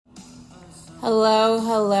Hello,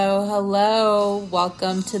 hello, hello.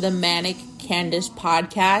 Welcome to the Manic Candace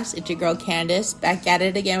podcast. It's your girl Candace back at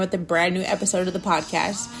it again with a brand new episode of the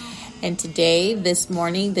podcast. And today, this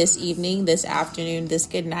morning, this evening, this afternoon, this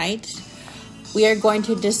good night, we are going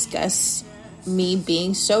to discuss me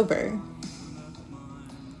being sober.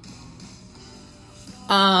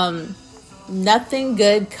 Nothing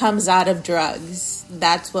good comes out of drugs.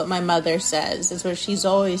 That's what my mother says. That's what she's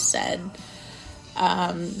always said.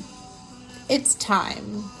 It's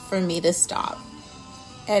time for me to stop.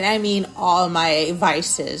 And I mean all my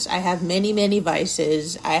vices. I have many, many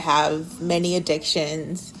vices. I have many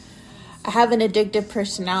addictions. I have an addictive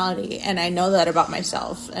personality, and I know that about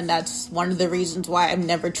myself. And that's one of the reasons why I've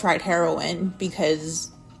never tried heroin,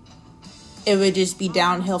 because it would just be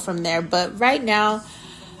downhill from there. But right now,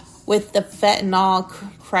 with the fentanyl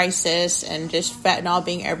crisis and just fentanyl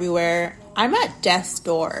being everywhere, I'm at death's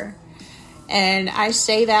door. And I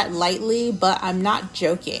say that lightly, but I'm not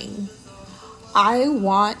joking. I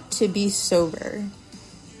want to be sober.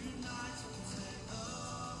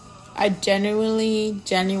 I genuinely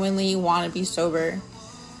want to be sober.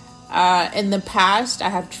 In the past, I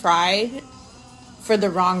have tried for the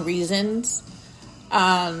wrong reasons.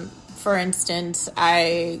 For instance,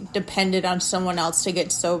 I depended on someone else to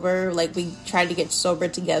get sober. Like, we tried to get sober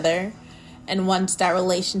together. And once that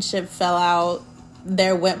relationship fell out,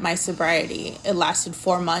 there went my sobriety. It lasted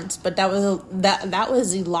 4 months, but that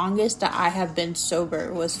was the longest that I have been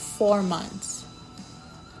sober, was 4 months.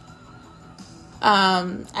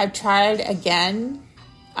 I've tried again,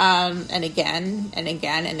 and again, and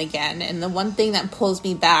again, and again, and the one thing that pulls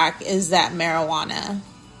me back is that marijuana.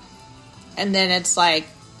 And then it's like,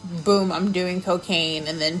 boom, I'm doing cocaine,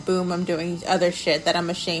 and then boom, I'm doing other shit that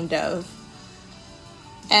I'm ashamed of.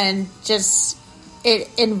 And just, it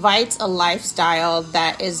invites a lifestyle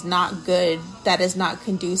that is not good, that is not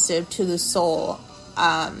conducive to the soul.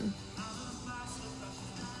 I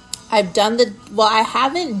haven't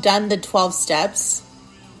done the 12 steps.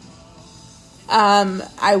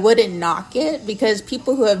 I wouldn't knock it, because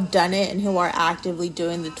people who have done it and who are actively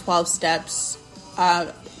doing the 12 steps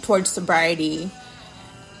towards sobriety,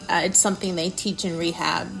 it's something they teach in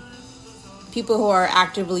rehab. People who are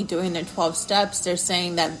actively doing their 12 steps, they're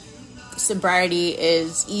saying that sobriety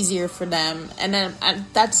is easier for them, and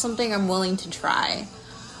that's something I'm willing to try.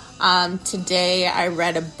 Today I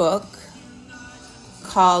read a book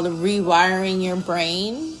called Rewiring Your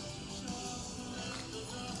Brain.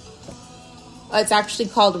 It's actually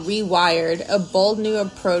called Rewired, A Bold New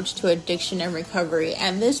Approach to Addiction and Recovery.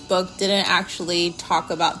 And this book didn't actually talk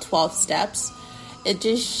about 12 steps. It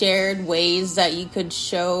just shared ways that you could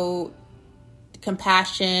show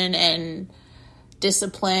compassion and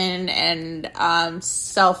discipline and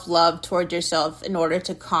self-love towards yourself in order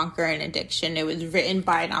to conquer an addiction. It was written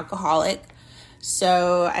by an alcoholic.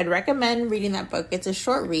 So I'd recommend reading that book. It's a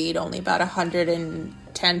short read, only about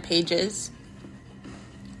 110 pages.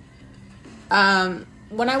 When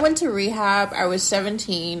I went to rehab, I was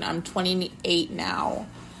 17. I'm 28 now.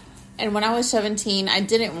 And when I was 17, I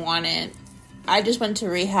didn't want it. I just went to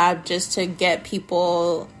rehab just to get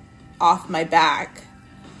people off my back.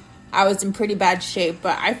 I was in pretty bad shape,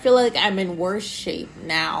 but I feel like I'm in worse shape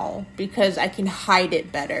now because I can hide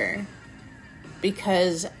it better.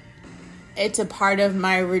 Because it's a part of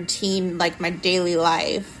my routine, like my daily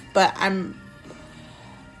life. But I'm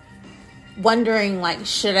wondering, like,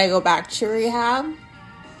 should I go back to rehab?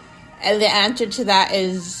 And the answer to that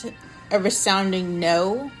is a resounding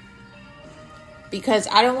no. Because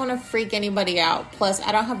I don't want to freak anybody out. Plus,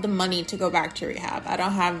 I don't have the money to go back to rehab.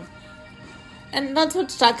 And that's what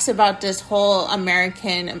sucks about this whole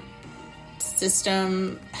American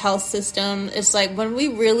system, health system. It's like, when we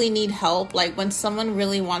really need help, like when someone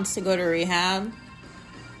really wants to go to rehab,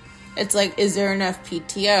 it's like, is there enough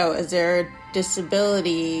PTO? Is there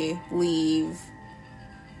disability leave?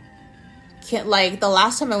 Like, the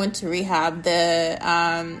last time I went to rehab, the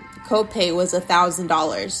copay was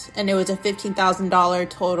 $1,000, and it was a $15,000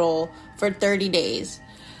 total for 30 days.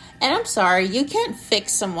 And I'm sorry, you can't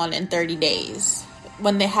fix someone in 30 days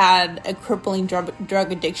when they had a crippling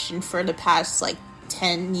drug addiction for the past,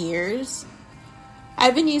 10 years.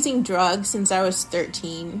 I've been using drugs since I was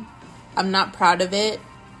 13. I'm not proud of it.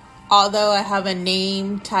 Although I have a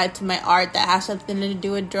name tied to my art that has something to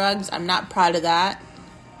do with drugs, I'm not proud of that.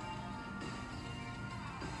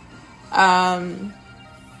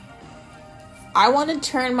 I want to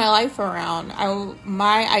turn my life around.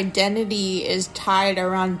 My identity is tied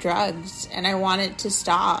around drugs, and I want it to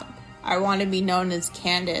stop. I want to be known as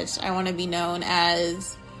Candace. I want to be known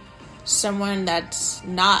as someone that's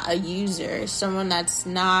not a user, someone that's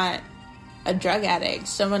not a drug addict,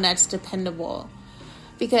 someone that's dependable.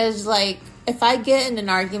 Because, like, if I get in an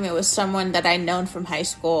argument with someone that I've known from high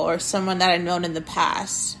school or someone that I've known in the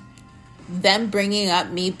past, them bringing up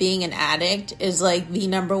me being an addict is, like, the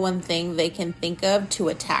number one thing they can think of to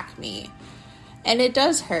attack me. And it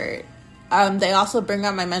does hurt. They also bring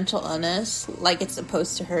up my mental illness like it's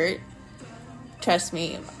supposed to hurt. Trust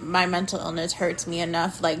me, my mental illness hurts me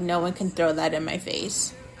enough, like, no one can throw that in my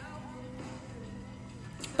face.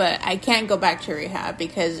 But I can't go back to rehab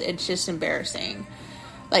because it's just embarrassing.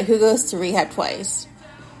 Like, who goes to rehab twice?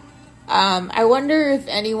 I wonder if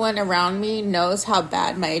anyone around me knows how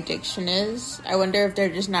bad my addiction is. I wonder if they're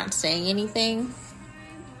just not saying anything.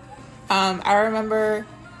 I remember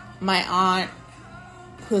my aunt,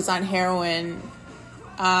 who's on heroin,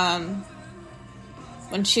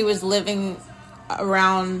 when she was living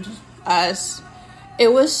around us,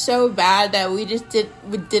 it was so bad that we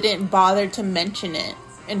didn't bother to mention it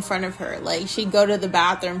in front of her. Like, she'd go to the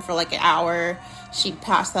bathroom for like an hour, she'd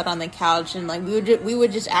pass out on the couch, and like we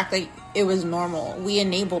would just act like it was normal. We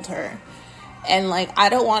enabled her, and like, I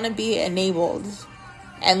don't want to be enabled.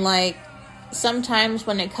 And like, sometimes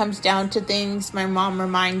when it comes down to things, my mom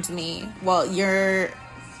reminds me, well, you're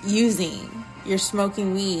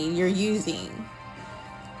smoking weed, you're using.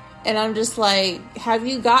 And I'm just like, have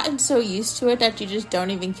you gotten so used to it that you just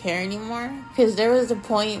don't even care anymore? Because there was a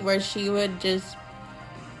point where she would just,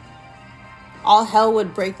 all hell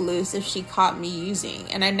would break loose if she caught me using.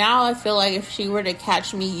 And now I feel like if she were to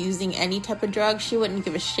catch me using any type of drug, she wouldn't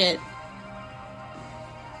give a shit.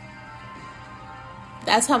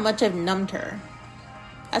 That's how much I've numbed her.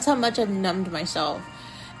 That's how much I've numbed myself.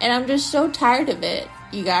 And I'm just so tired of it,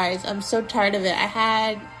 you guys. I'm so tired of it. I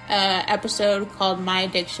had an episode called My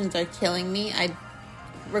Addictions Are Killing Me. I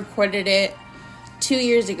recorded it 2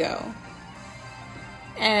 years ago.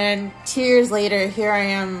 And 2 years later, here I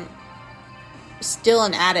am, still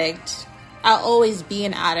an addict. I'll always be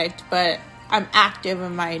an addict, but I'm active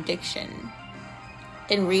in my addiction.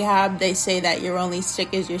 In rehab, they say that you're only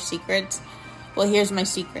sick as your secrets. Well, here's my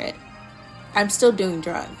secret. I'm still doing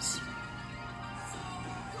drugs.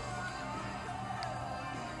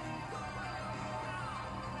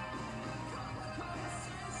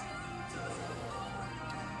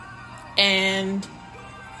 And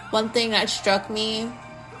one thing that struck me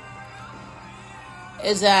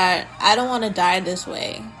is that I don't want to die this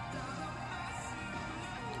way.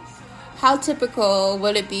 How typical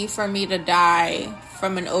would it be for me to die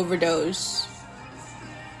from an overdose?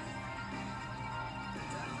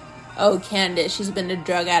 Oh, Candace, she's been a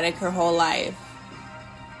drug addict her whole life.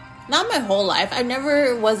 Not my whole life. I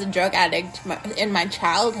never was a drug addict in my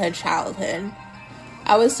childhood.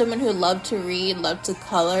 I was someone who loved to read, loved to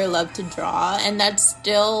color, loved to draw, and that's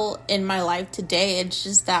still in my life today. It's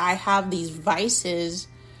just that I have these vices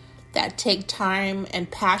that take time and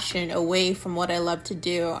passion away from what I love to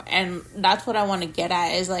do. And that's what I want to get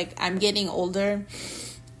at, is like, I'm getting older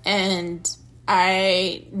and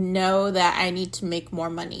I know that I need to make more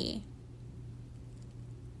money.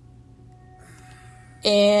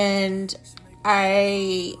 And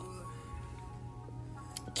I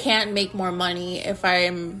can't make more money if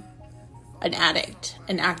I'm an addict,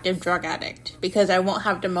 an active drug addict, because I won't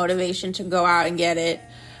have the motivation to go out and get it.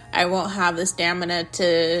 I won't have the stamina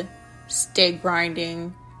to stay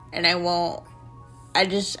grinding, and I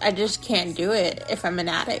just can't do it if I'm an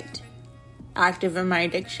addict, active in my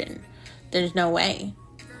addiction. There's no way.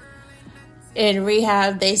 In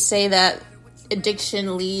rehab, they say that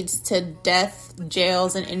addiction leads to death,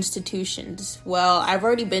 jails, and institutions. Well, I've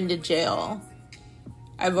already been to jail.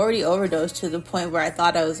 I've already overdosed to the point where I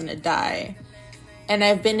thought I was going to die. And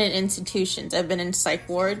I've been in institutions. I've been in psych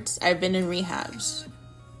wards. I've been in rehabs.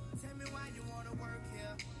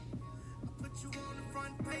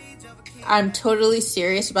 I'm totally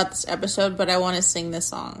serious about this episode, but I want to sing this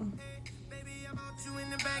song.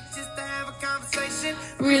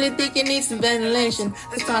 Really think it needs some ventilation.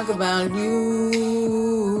 Let's talk about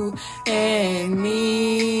you and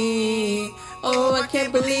me. Oh, I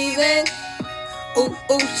can't believe it. Ooh,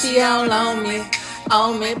 she all on me,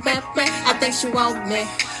 baby. I think she want me.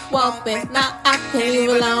 Nah, I can't leave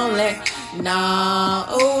her lonely. Nah,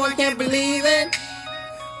 oh, I can't believe it.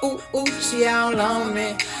 Ooh, she all on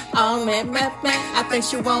me, baby. I think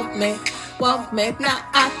she want me. Nah,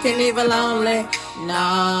 I can't leave her lonely.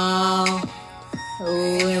 Nah.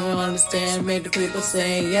 Oh, everyone understand, make the people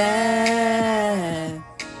say, yeah.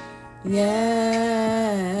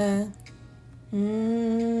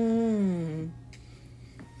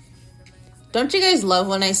 Don't you guys love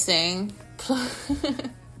when I sing?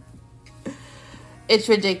 It's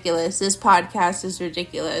ridiculous. This podcast is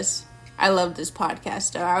ridiculous. I love this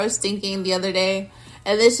podcast, though. I was thinking the other day,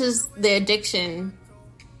 and this is the addiction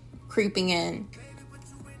creeping in.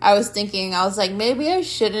 I was like, maybe I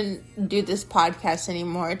shouldn't do this podcast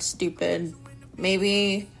anymore. It's stupid.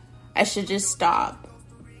 Maybe I should just stop.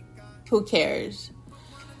 Who cares?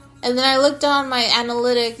 And then I looked on my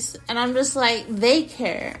analytics, and I'm just like, they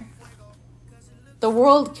care. The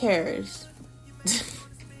world cares.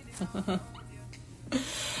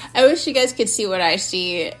 I wish you guys could see what I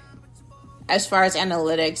see as far as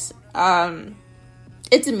analytics.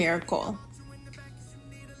 It's a miracle.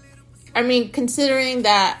 I mean, considering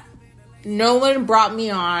that no one brought me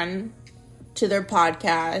on to their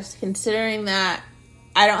podcast, considering that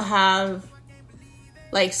I don't have,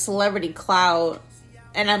 like, celebrity clout,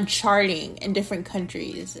 and I'm charting in different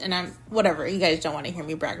countries, and I'm, whatever, you guys don't want to hear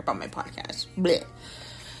me brag about my podcast. Blech.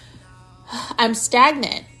 I'm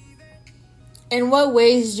stagnant. In what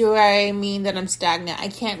ways do I mean that I'm stagnant? I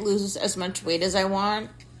can't lose as much weight as I want.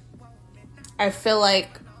 I feel like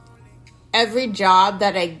every job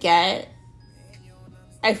that I get,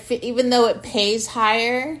 even though it pays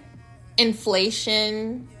higher,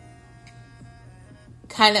 inflation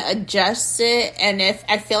kind of adjusts it. And if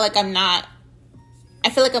I feel like I'm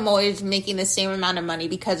always making the same amount of money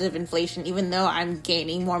because of inflation, even though I'm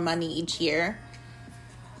gaining more money each year.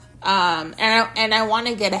 And I want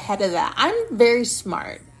to get ahead of that. I'm very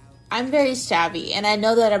smart. I'm very savvy, and I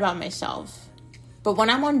know that about myself. But when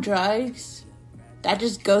I'm on drugs, that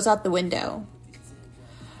just goes out the window.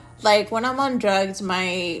 Like, when I'm on drugs,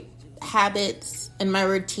 my habits and my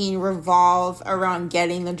routine revolve around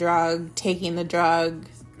getting the drug, taking the drug,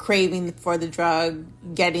 craving for the drug,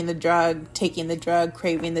 getting the drug, taking the drug,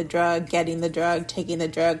 craving the drug, getting the drug, taking the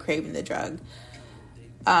drug, craving the drug.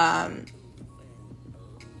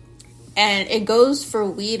 And it goes for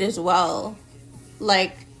weed as well.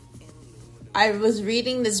 Like, I was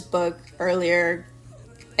reading this book earlier,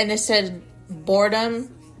 and it said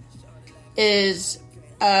boredom is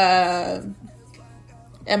a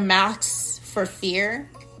mask for fear.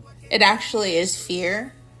 It actually is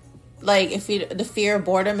fear. Like, the fear of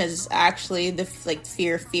boredom is actually the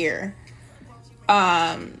fear.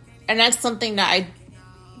 And that's something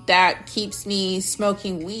that keeps me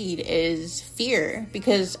smoking weed is fear,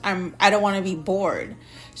 because I don't want to be bored.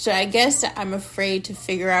 So I guess I'm afraid to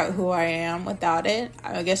figure out who I am without it.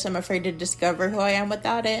 I guess I'm afraid to discover who I am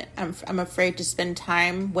without it. I'm afraid to spend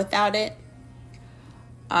time without it.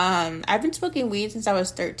 I've been smoking weed since I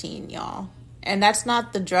was 13, y'all. And that's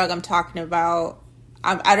not the drug I'm talking about.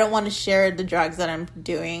 I don't want to share the drugs that I'm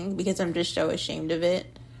doing because I'm just so ashamed of it.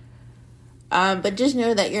 But just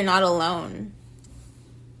know that you're not alone.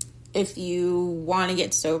 If you want to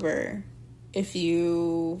get sober, if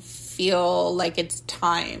you feel like it's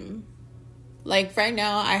time. Like, right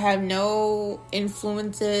now, I have no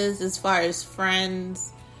influences as far as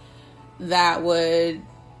friends that would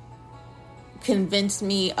convince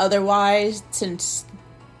me otherwise that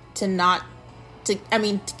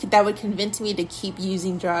would convince me to keep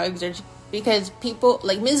using drugs, or because people,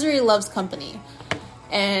 like, misery loves company.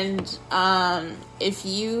 And if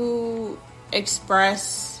you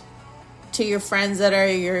express to your friends that are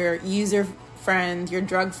your user friends, your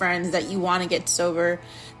drug friends, that you want to get sober,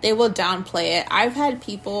 they will downplay it. I've had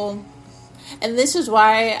people, and this is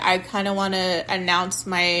why I kind of want to announce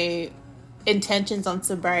my intentions on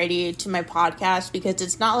sobriety to my podcast, because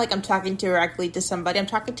it's not like I'm talking directly to somebody. I'm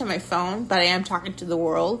talking to my phone, but I am talking to the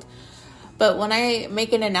world. But when I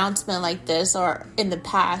make an announcement like this, or in the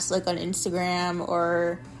past, like on Instagram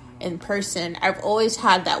or in person, I've always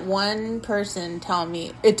had that one person tell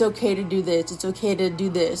me, it's okay to do this, it's okay to do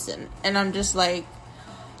this, and I'm just like,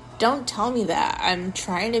 don't tell me that. I'm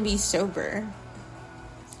trying to be sober.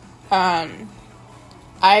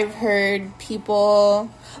 I've heard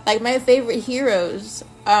people, like my favorite heroes,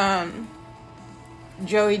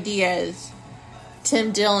 Joey Diaz,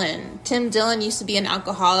 Tim Dillon. Tim Dillon used to be an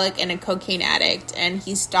alcoholic and a cocaine addict, and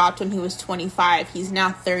he stopped when he was 25. He's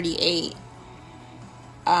now 38.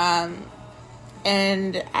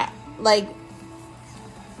 Like,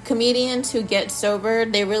 comedians who get sober,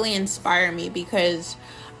 they really inspire me, because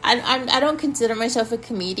I don't consider myself a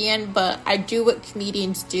comedian, but I do what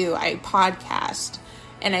comedians do. I podcast,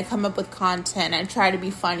 and I come up with content. I try to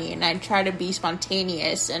be funny, and I try to be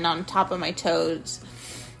spontaneous and on top of my toes.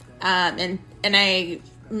 And I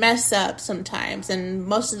mess up sometimes, and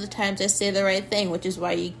most of the times I say the right thing, which is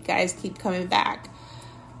why you guys keep coming back.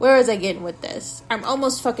 Where was I getting with this? I'm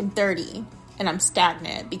almost fucking 30, and I'm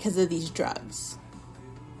stagnant because of these drugs.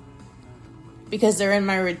 Because they're in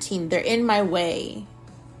my routine. They're in my way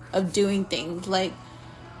of doing things. Like,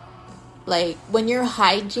 Like, when your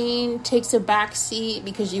hygiene takes a back seat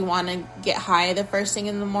because you want to get high the first thing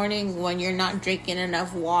in the morning, when you're not drinking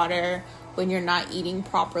enough water, when you're not eating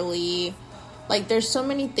properly. Like, there's so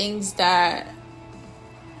many things that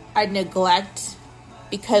I neglect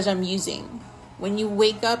because I'm using. When you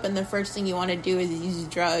wake up and the first thing you want to do is use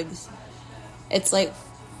drugs, it's like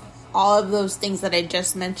all of those things that I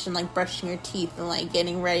just mentioned, like brushing your teeth and like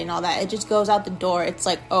getting ready and all that, it just goes out the door. It's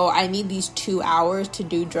like, oh, I need these 2 hours to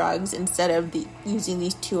do drugs instead of using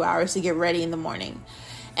these 2 hours to get ready in the morning.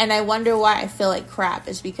 And I wonder why I feel like crap.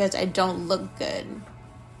 It's because I don't look good.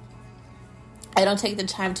 I don't take the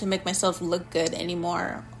time to make myself look good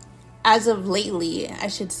anymore. As of lately, I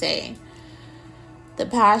should say. The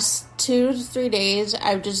past 2 to 3 days,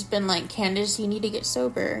 I've just been like, Candace, you need to get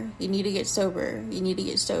sober. You need to get sober. You need to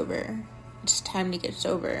get sober. It's time to get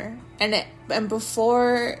sober. And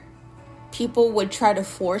before, people would try to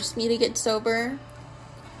force me to get sober,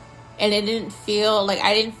 and I didn't feel like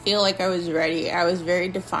I was ready. I was very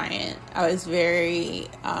defiant. I was very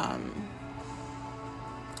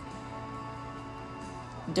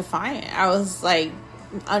defiant. I was like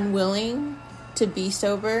unwilling to be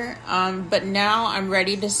sober, but now I'm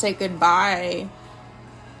ready to say goodbye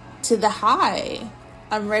to the high.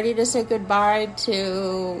 I'm ready to say goodbye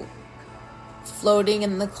to floating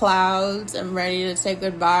in the clouds. I'm ready to say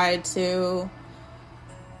goodbye to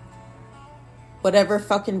whatever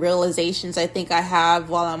fucking realizations I think I have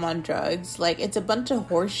while I'm on drugs. Like, it's a bunch of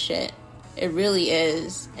horse shit. It really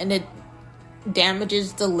is. And it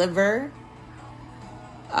damages the liver.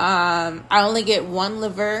 I only get one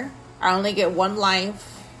liver. I only get one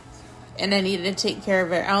life, and I need to take care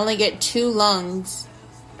of it. I only get 2 lungs,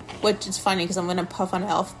 which is funny because I'm going to puff on a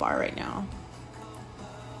health bar right now.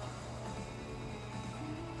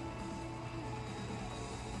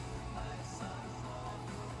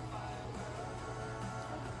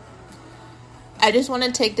 I just want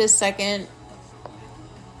to take this second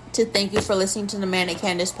to thank you for listening to the Manic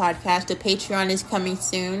Candace podcast. The Patreon is coming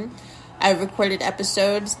soon. I've recorded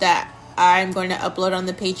episodes that I'm going to upload on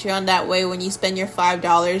the Patreon. That way, when you spend your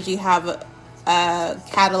 $5, you have a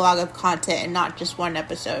catalog of content and not just one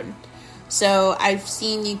episode. So I've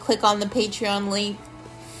seen you click on the Patreon link,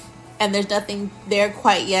 and there's nothing there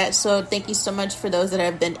quite yet. So thank you so much for those that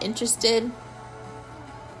have been interested.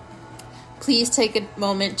 Please take a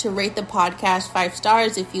moment to rate the podcast 5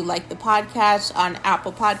 stars if you like the podcast on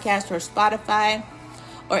Apple Podcasts or Spotify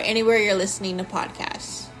or anywhere you're listening to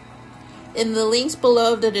podcasts. In the links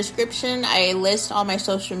below the description, I list all my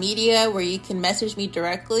social media where you can message me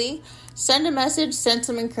directly. Send a message, send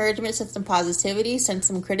some encouragement, send some positivity, send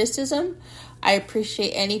some criticism. I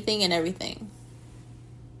appreciate anything and everything.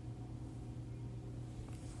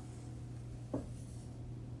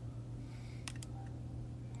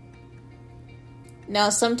 Now,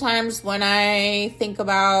 sometimes when I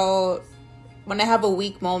have a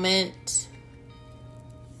weak moment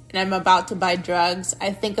and I'm about to buy drugs,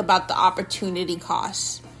 I think about the opportunity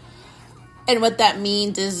cost. And what that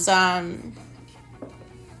means is,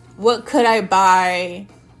 what could I buy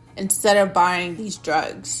instead of buying these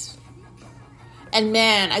drugs? And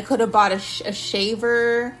man, I could have bought a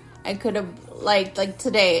shaver. I could have, like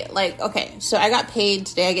today, okay, so I got paid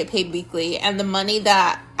today. I get paid weekly. And the money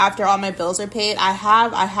that, after all my bills are paid, I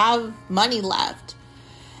have money left.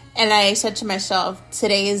 And I said to myself,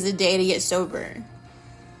 today is the day to get sober.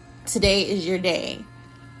 Today is your day.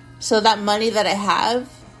 So that money that I have,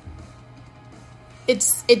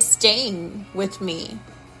 it's staying with me.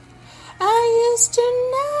 I used to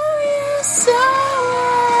know you so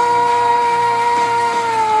well.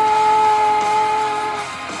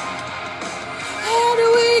 How do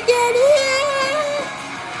we get here?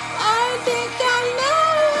 I think I know.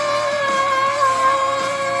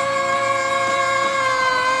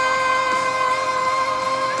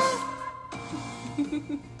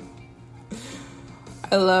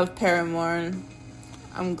 I love Paramore.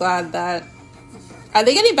 I'm glad that... Are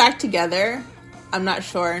they getting back together? I'm not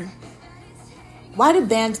sure. Why do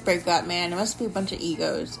bands break up, man? It must be a bunch of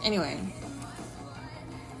egos. Anyway.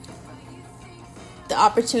 The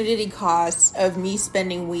opportunity cost of me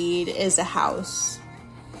spending weed is a house.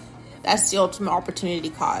 That's the ultimate opportunity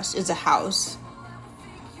cost, is a house.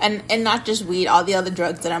 And not just weed, all the other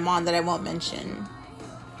drugs that I'm on that I won't mention.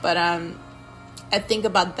 But, I think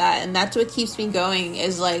about that, and that's what keeps me going,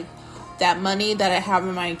 is like that money that I have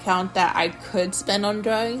in my account that I could spend on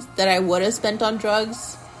drugs, that I would have spent on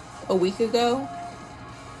drugs a week ago.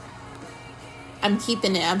 I'm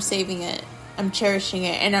keeping it, I'm saving it, I'm cherishing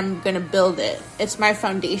it, and I'm gonna build it. It's my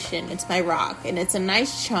foundation, it's my rock, and it's a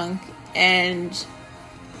nice chunk, and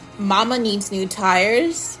mama needs new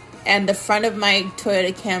tires, and the front of my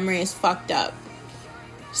Toyota Camry is fucked up.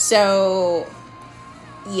 So,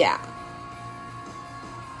 yeah.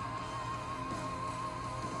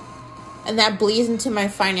 And that bleeds into my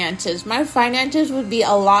finances. My finances would be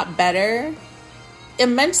a lot better,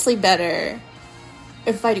 immensely better,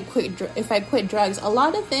 if I quit drugs. A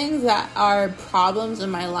lot of things that are problems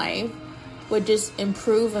in my life would just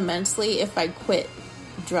improve immensely if I quit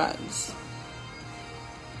drugs.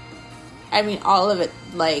 I mean, all of it.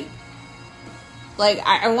 Like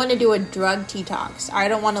I want to do a drug detox. I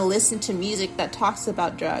don't want to listen to music that talks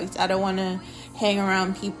about drugs. I don't want to hang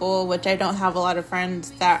around people, which I don't have a lot of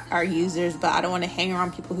friends that are users, but I don't want to hang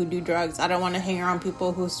around people who do drugs. I don't want to hang around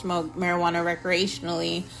people who smoke marijuana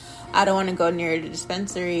recreationally. I don't want to go near the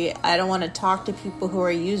dispensary. I don't want to talk to people who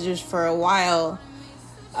are users for a while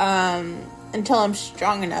until I'm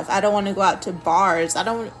strong enough. I don't want to go out to bars. I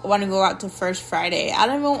don't want to go out to First Friday. I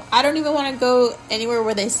don't even want to go anywhere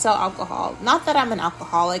where they sell alcohol. Not that I'm an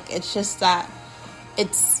alcoholic. It's just that it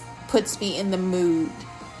puts me in the mood.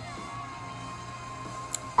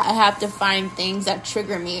 I have to find things that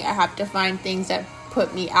trigger me. I have to find things that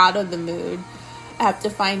put me out of the mood. I have to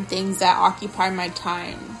find things that occupy my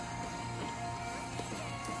time.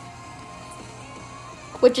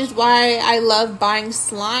 Which is why I love buying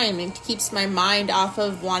slime. It keeps my mind off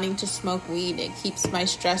of wanting to smoke weed. It keeps my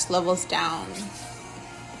stress levels down.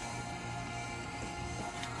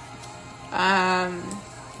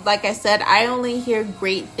 Like I said, I only hear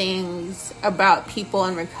great things about people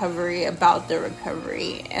in recovery, about their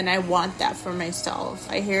recovery, and I want that for myself.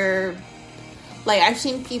 I've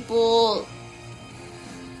seen people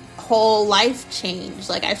whole life change.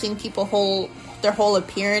 Like, I've seen people their whole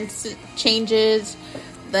appearance changes.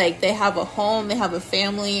 Like, they have a home, they have a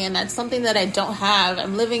family, and that's something that I don't have.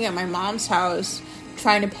 I'm living at my mom's house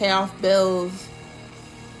trying to pay off bills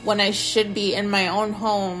when I should be in my own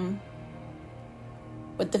home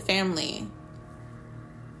with the family.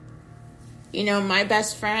 You know, my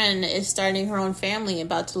best friend is starting her own family,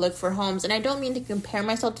 about to look for homes. And I don't mean to compare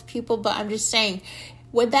myself to people, but I'm just saying,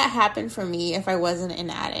 would that happen for me if I wasn't an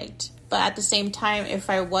addict? But at the same time, if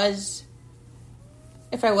I wasn't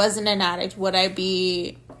an addict, would I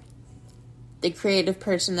be the creative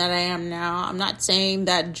person that I am now? I'm not saying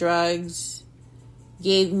that drugs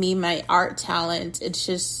gave me my art talent. It's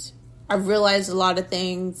just, I've realized a lot of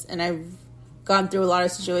things, and I've gone through a lot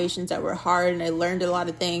of situations that were hard, and I learned a lot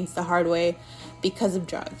of things the hard way because of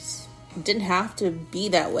drugs. It didn't have to be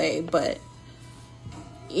that way, but,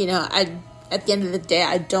 you know, at the end of the day,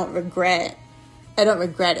 I don't regret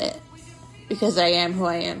it, because I am who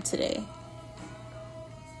I am today.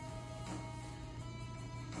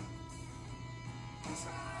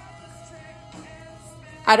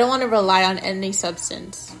 I don't want to rely on any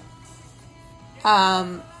substance.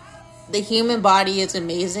 The human body is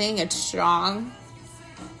amazing. It's strong.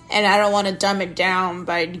 And I don't want to dumb it down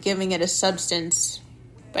by giving it a substance.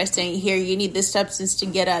 By saying, here, you need this substance to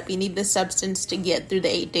get up. You need this substance to get through the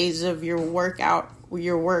 8 days of your workout,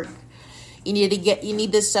 your work. You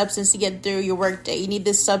need this substance to get through your work day. You need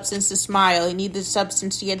this substance to smile. You need this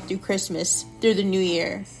substance to get through Christmas, through the new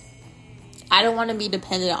year. I don't want to be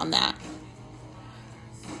dependent on that.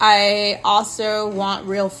 I also want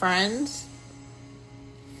real friends.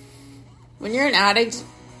 When you're an addict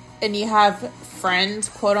and you have friends,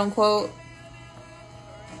 quote unquote,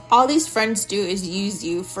 all these friends do is use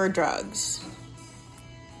you for drugs.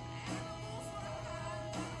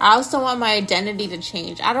 I also want my identity to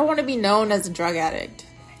change. I don't want to be known as a drug addict.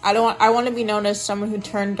 I want to be known as someone who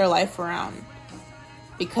turned their life around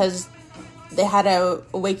because they had a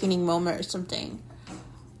awakening moment or something.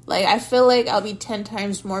 Like, I feel like I'll be 10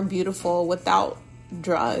 times more beautiful without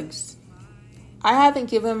drugs. I haven't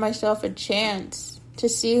given myself a chance to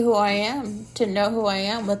see who I am, to know who I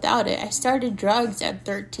am without it. I started drugs at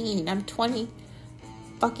 13. I'm 28.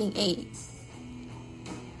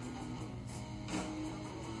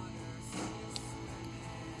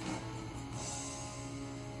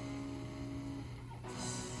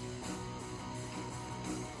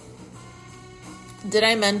 Did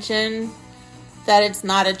I mention that it's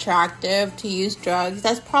not attractive to use drugs?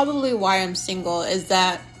 That's probably why I'm single, is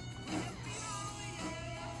that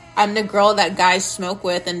I'm the girl that guys smoke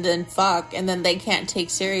with and then fuck, and then they can't take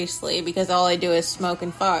seriously because all I do is smoke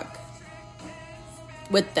and fuck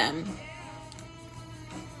with them.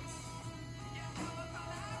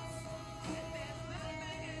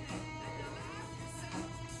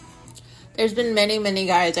 There's been many, many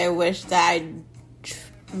guys I wish that I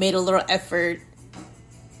made a little effort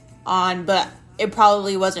on, but it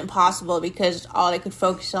probably wasn't possible because all I could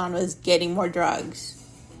focus on was getting more drugs.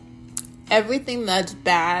 Everything that's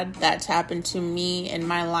bad that's happened to me in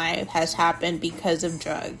my life has happened because of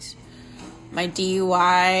drugs. My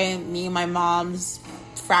DUI, me and my mom's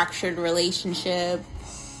fractured relationship,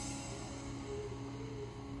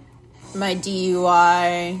 my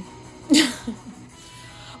DUI,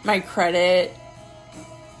 my credit.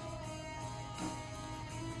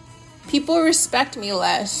 People respect me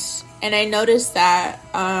less, and I noticed that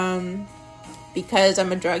because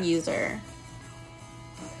I'm a drug user.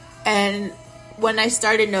 And when I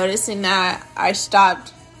started noticing that, I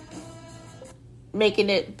stopped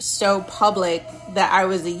making it so public that I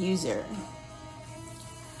was a user.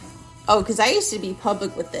 Oh, because I used to be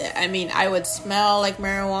public with it. I mean, I would smell like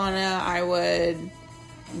marijuana. I would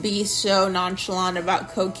be so nonchalant about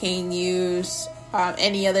cocaine use,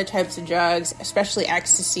 any other types of drugs, especially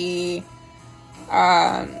ecstasy.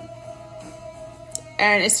 And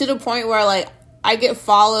it's to the point where, like, I get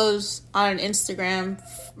follows on Instagram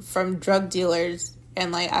from drug dealers,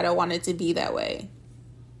 and, like, I don't want it to be that way.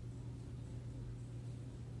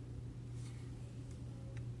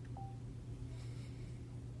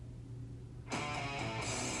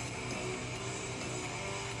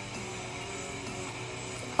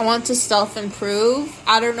 I want to self-improve.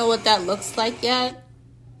 I don't know what that looks like yet.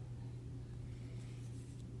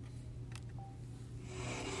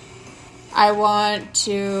 I want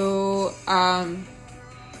to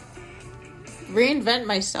reinvent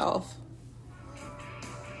myself.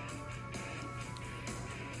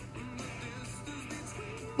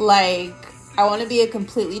 Like, I want to be a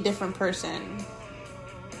completely different person.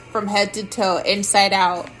 From head to toe, inside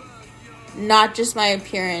out. Not just my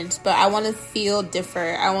appearance, but I want to feel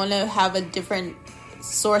different. I want to have a different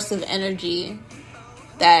source of energy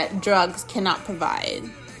that drugs cannot provide.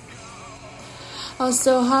 Oh,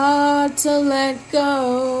 so hard to let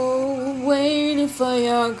go, waiting for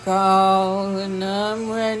your call, and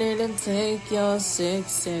I'm ready to take your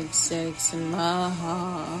 666 in my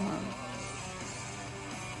heart.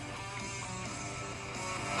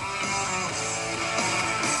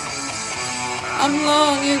 I'm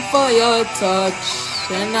longing for your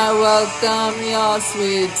touch, and I welcome your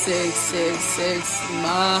sweet 666 in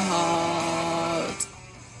my heart.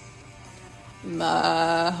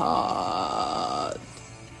 My heart.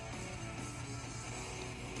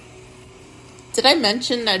 Did I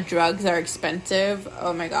mention that drugs are expensive?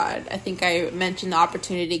 Oh my god. I think I mentioned the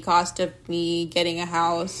opportunity cost of me getting a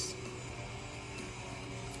house.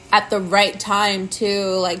 At the right time,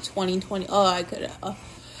 too. Like 2020. Oh, I could have.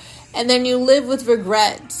 And then you live with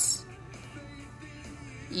regrets.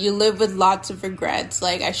 You live with lots of regrets.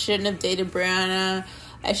 Like, I shouldn't have dated Brianna.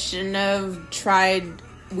 I shouldn't have tried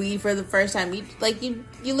weed for the first time.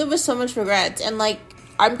 You live with so much regrets. And, like,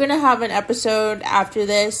 I'm going to have an episode after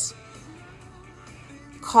this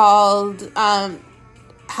called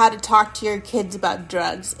How to Talk to Your Kids About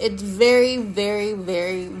Drugs. It's very, very,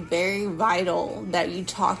 very, very vital that you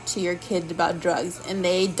talk to your kids about drugs. And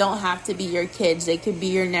they don't have to be your kids. They could be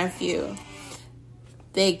your nephew.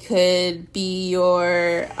 They could be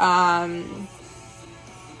your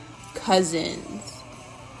cousins.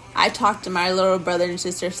 I talk to my little brother and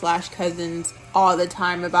sister / cousins all the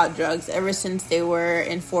time about drugs ever since they were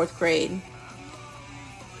in 4th grade.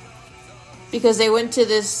 Because they were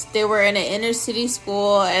in an inner city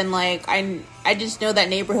school, and, like, I just know that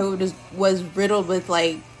neighborhood was riddled with,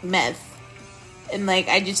 like, meth. And, like,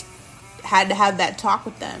 I just had to have that talk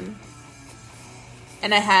with them.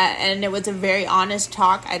 And it was a very honest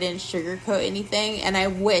talk. I didn't sugarcoat anything. And I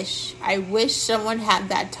wish someone had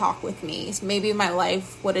that talk with me. Maybe my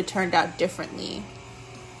life would have turned out differently.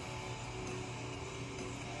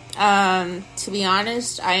 To be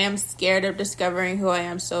honest, I am scared of discovering who I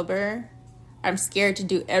am sober. I'm scared to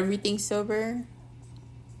do everything sober.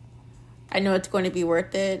 I know it's going to be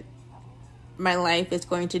worth it. My life is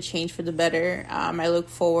going to change for the better. I look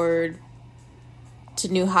forward to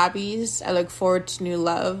new hobbies. I look forward to new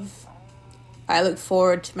love. I look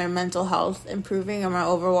forward to my mental health improving and my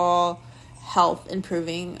overall health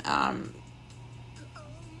improving. I'm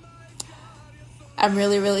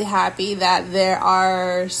really, really happy that there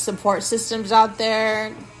are support systems out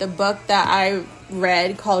there. The book that I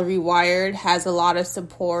read called Rewired has a lot of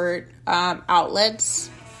support outlets.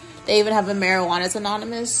 They even have a Marijuana's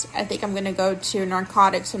Anonymous. I think I'm going to go to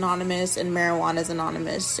Narcotics Anonymous and Marijuana's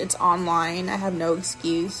Anonymous. It's online. I have no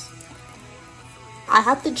excuse. I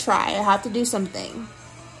have to try. I have to do something.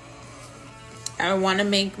 I want to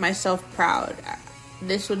make myself proud.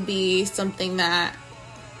 This would be something that,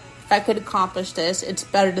 if I could accomplish this, it's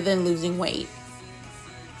better than losing weight.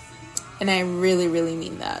 And I really, really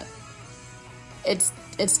mean that.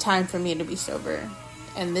 It's time for me to be sober.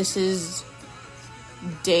 And this is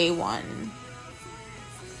day one.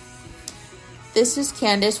 This is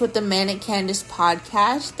Candace with the Manic Candace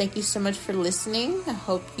podcast. Thank you so much for listening. I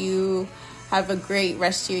hope you have a great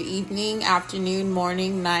rest of your evening, afternoon,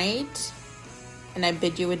 morning, night. And I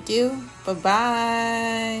bid you adieu.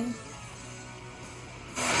 Bye-bye.